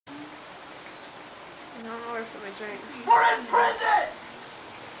don't know where to put my drink. We're in prison!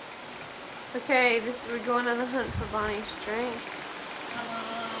 Okay, we're going on a hunt for Bonnie's drink.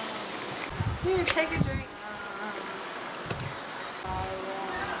 Here, take a drink.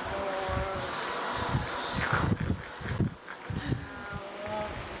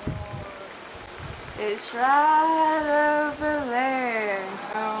 It's right over there.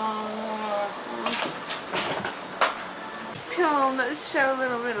 Come on, let's show a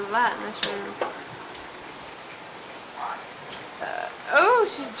little bit of light in this room. Oh,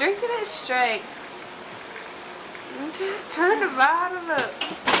 she's drinking it straight. Turn the bottle up.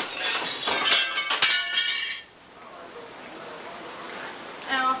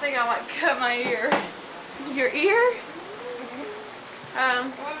 I think I like cut my ear. Your ear?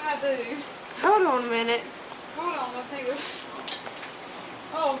 What did I do? Hold on a minute. Hold on, I think there's...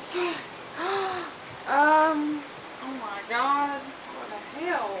 Oh, fuck. Oh my God. What the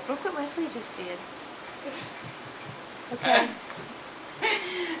hell? Look what Leslie just did. Okay.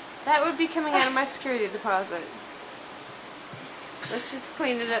 That would be coming out of my security deposit. Let's just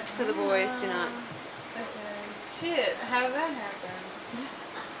clean it up so the boys do not. Okay. Shit, how did that happen?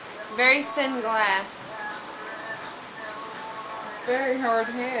 Very thin glass. Very hard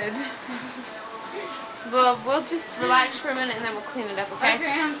head. Well, we'll just relax for a minute and then we'll clean it up, okay?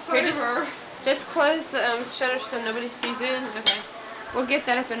 Okay, I'm sorry. Just close the shutter so nobody sees in. Okay. We'll get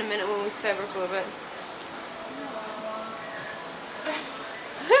that up in a minute when we sober up a little bit.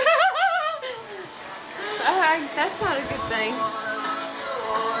 That's not a good thing.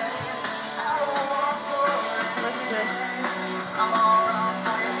 What's this?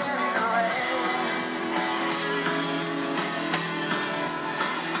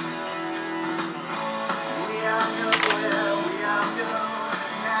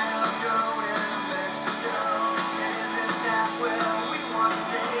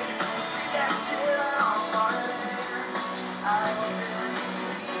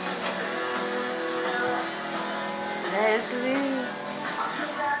 Leslie.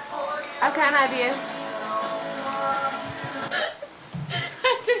 I've got an idea.